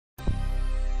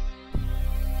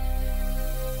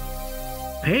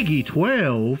Peggy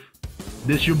 12.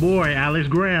 This your boy Alex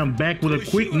Graham back with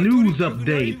a quick news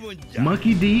update.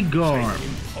 Monkey D. Garp,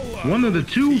 one of the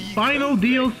 2 final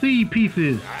DLC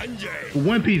pieces for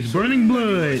One Piece Burning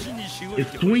Blood, is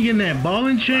swinging that ball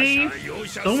and chain,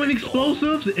 throwing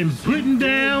explosives, and putting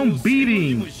down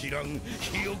beatings.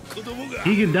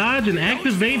 He can dodge and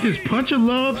activate his punch of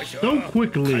love so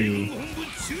quickly.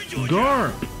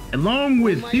 Garp, along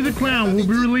with Caesar Clown, will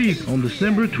be released on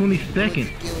December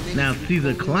 22nd. Now,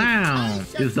 Caesar Clown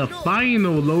is the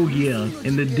final Logia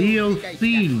in the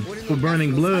DLC for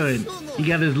Burning Blood. He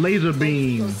got his laser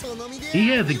beam. He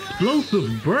has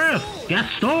explosive breath. Got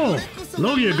stall.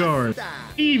 Logia guard.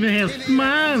 He even has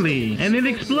Smiley, and it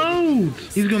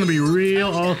explodes. He's gonna be real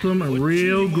awesome and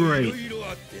real great.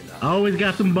 I always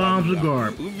got some bombs with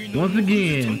Garp. Once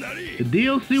again, the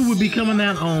DLC will be coming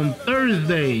out on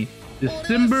Thursday,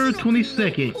 December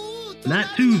 22nd, not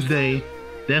Tuesday.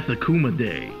 That's Akuma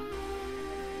Day.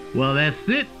 Well, that's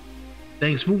it.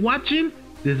 Thanks for watching.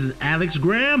 This is Alex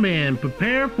Graham, and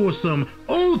prepare for some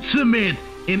ultimate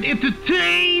and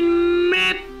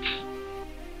entertainment.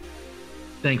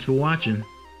 Thanks for watching.